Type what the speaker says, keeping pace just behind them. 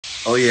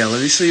Oh yeah, let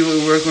me show you what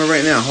we're working on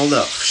right now. Hold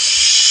up.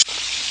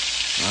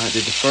 Alright,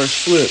 did the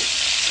first flip.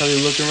 That's how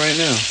they're looking right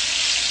now.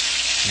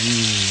 Let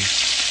me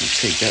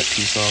take that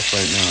piece off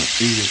right now and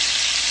eat it.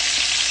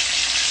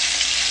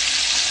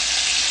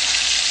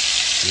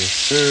 Yes,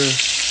 sir.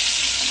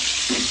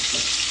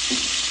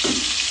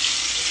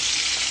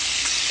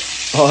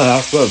 Oh,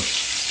 that's good.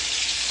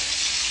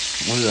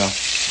 Oh yeah.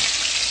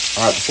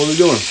 Alright, before we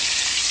go in,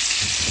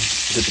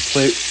 get the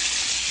plate.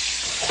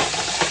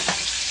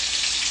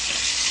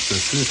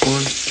 This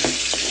one.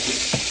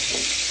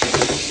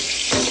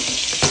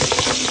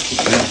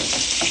 Bam.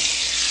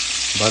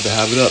 About to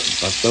have it up.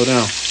 About to throw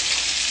down.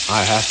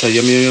 Alright, hashtag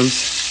Yummie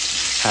Yums.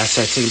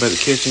 Hashtag taking back the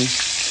kitchen.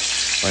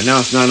 Right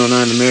now it's 9:09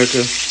 in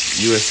America,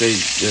 USA,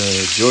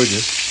 Georgia.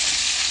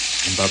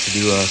 I'm about to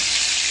do a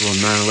little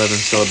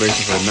 9/11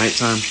 celebration for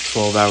nighttime,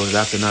 12 hours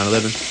after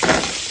 9/11.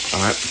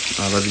 Alright,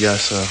 I love you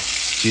guys.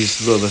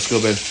 Jesus is Lord. Let's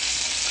go, baby.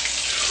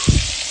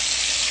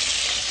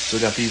 Still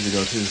got these to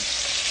go too.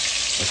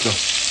 Let's go.